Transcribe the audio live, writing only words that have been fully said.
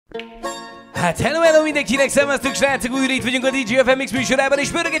Hát hello mindenkinek, szevasztok srácok, újra itt vagyunk a DJ FMX műsorában, és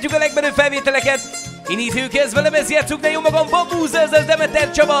pörgetjük a legmenőbb felvételeket. Én itt kezdve lemezjátszunk, de jó magam Vamuzze, azaz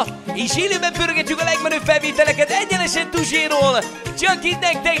Demeter Csaba, és élőben pörgetjük a legmenőbb felvételeket egyenesen Tuzséról. Csak itt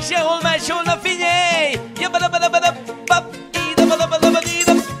nektek sehol máshol, na figyelj!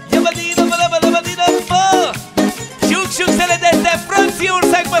 Sok-sok szeretettel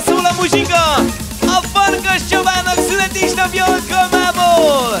Franciaországba szól a muzsika! A Farkas Csabának születésnapja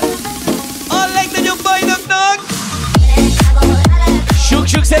alkalmából! A legnagyobb bajnoknak!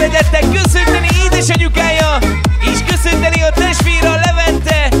 Sok-sok szeretettel köszönteni édesanyukája, és köszönteni a testvére, a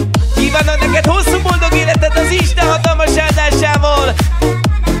Levente! Kívánok neked hosszú boldog életet az Isten hatalmas áldásával!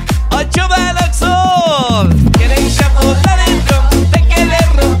 A Csabának szól! Keresem talentrom, te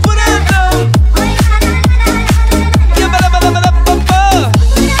kelerrom, furátrom!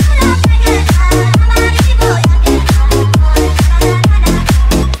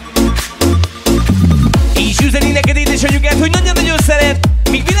 És üzeni neked édesanyukát, hogy nagyon-nagyon szeret,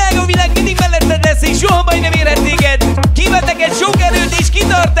 míg a világ mindig melletted lesz, és soha baj nem érhet téged. Kíván neked sok erőt és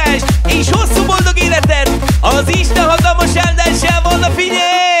kitartást, és hosszú boldog életet az Isten hatalmas áldásával, na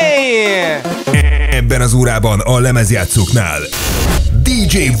figyelj! Ebben az órában a lemezjátszóknál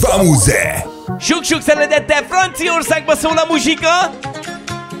DJ Vamuzze. Sok-sok szeretettel Franciaországba szól a muzsika.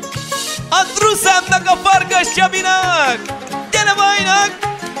 A Truszámnak, a Farkas Csabinak. Gyere bajnak!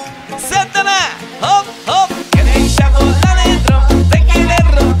 Szedtene! Hopp, hopp! Keresem a talentrom, te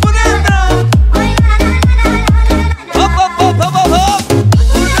kelerrom, furátrom! Hopp, hopp, hopp, hopp, hopp, hopp!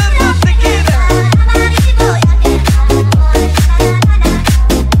 Furátrom, te kelerrom!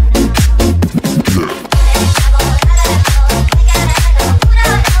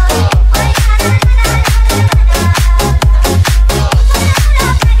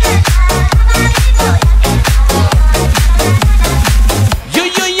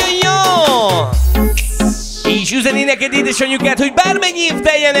 És üzeni neked édesanyukát, hogy bármennyi év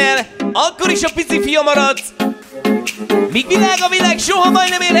teljen el, akkor is a pici fia maradsz. Míg a világ soha baj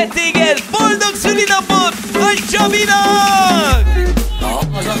nem érhet téged. Boldog szülinapot a Csabinak!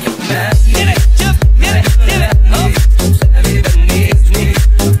 Gyere, Csab, gyere, gyere, hopp! Szemében nézni,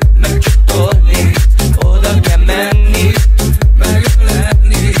 megcsatolni, oda kell menni,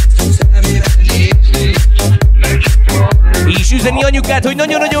 megölelni, szemében nézni, megcsatolni. És üzeni anyukát, hogy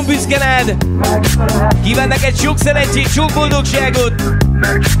nagyon-nagyon büszke rád. Kíván neked sok szerencsét, sok boldogságot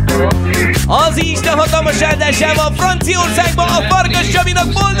az Isten hatalmas áldásával Franciaországban a Farkas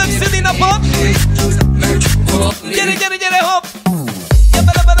Csabinak boldog szülinapot! Gyere, gyere, gyere, hopp!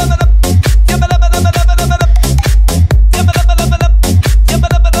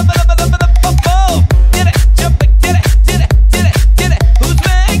 Gyere, Csaba, gyere, gyere, gyere, gyere, húzd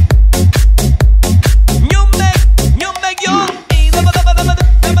meg! Nyomd meg, jó!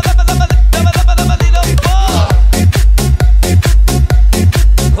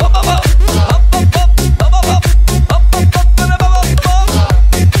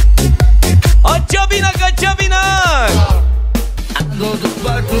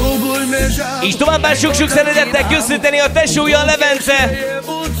 És továbbá sok-sok szeretettel köszönteni a tesója, a Levente,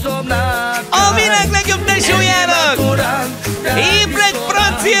 a világ legjobb tesójának! Ébredj,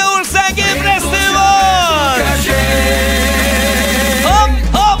 Franciaország, ébresztő van! Hopp,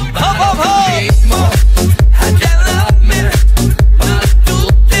 hopp, hopp, hopp, hopp!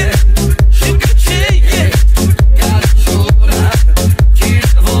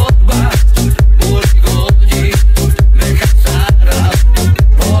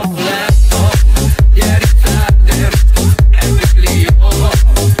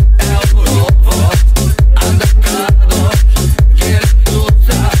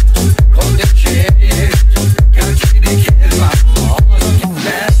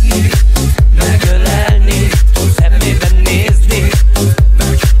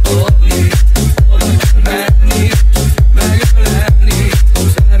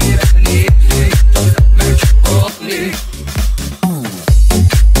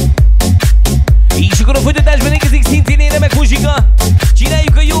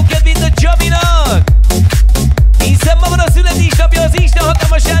 Csináljuk a jó kedvét a Csabinak! Hiszen ma van a születésnapja az Isten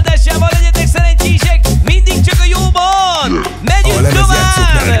hatalmas áldásával, legyetek szerencsések, mindig csak a jóban! Megyünk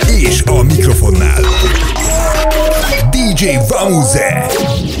tovább! És a mikrofonnál DJ Vamuzze.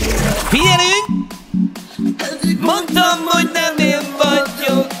 Figyelünk! Mondtam, hogy nem én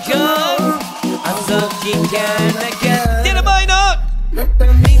vagyok csak az, aki kell neked. Gyere bajnok!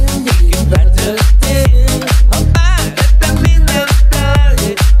 Mindig betöltél.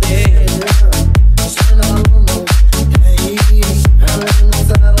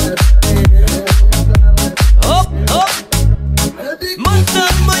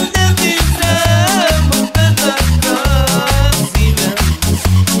 Mondtam, hogy nem hiszem.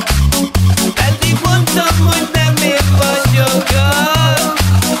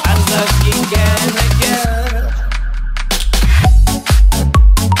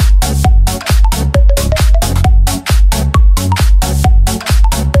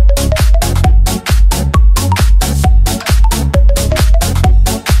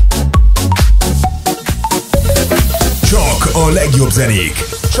 zenék,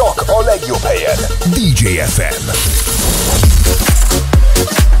 csak a legjobb helyen. DJ FM.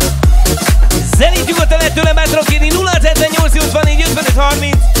 Zenét nyugodtan lehet tőlem bátran kérni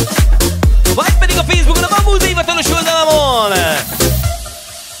 07884 vagy pedig a Facebookon, a Vamuzze hivatalos oldalamon.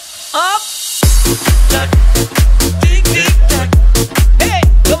 Up! Hey,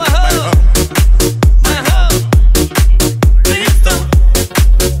 come on home!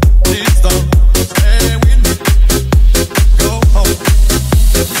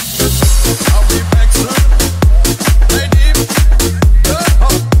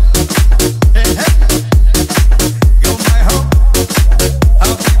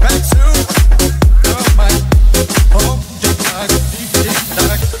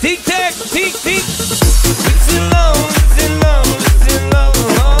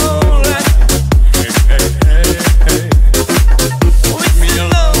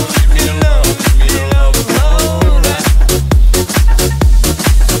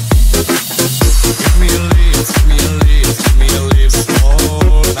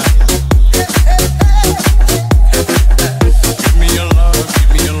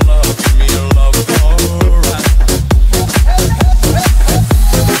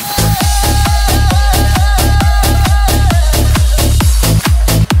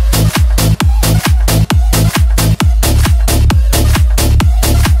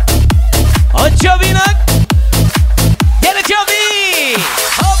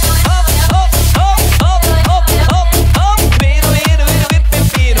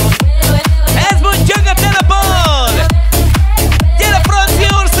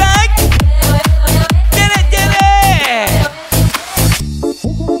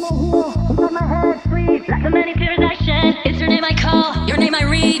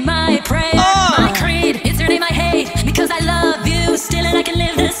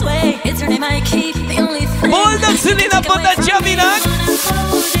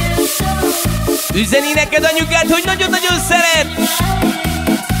 Üzeni neked anyukád, hogy nagyon-nagyon szeret!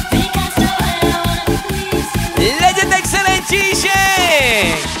 Legyetek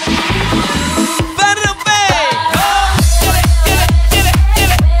szerencsések! Várra be!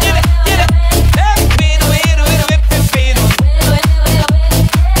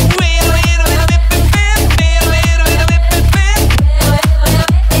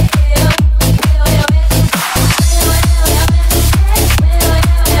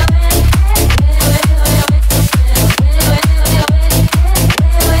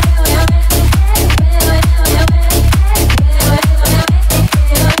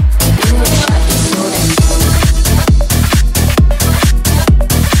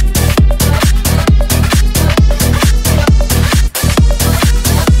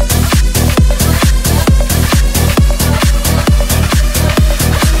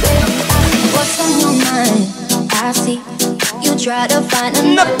 Try to find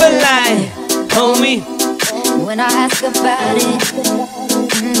another lie, homie. When I ask about it,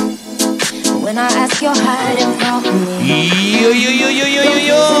 when I ask you're hiding from me.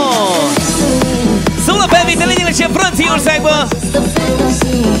 Yo. Szól a felvétel egyenesen Franciaországba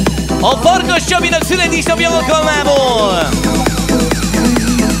a Farkas Csabának születésnapja alkalmából.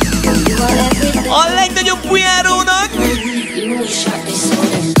 A legnagyobb bujárónak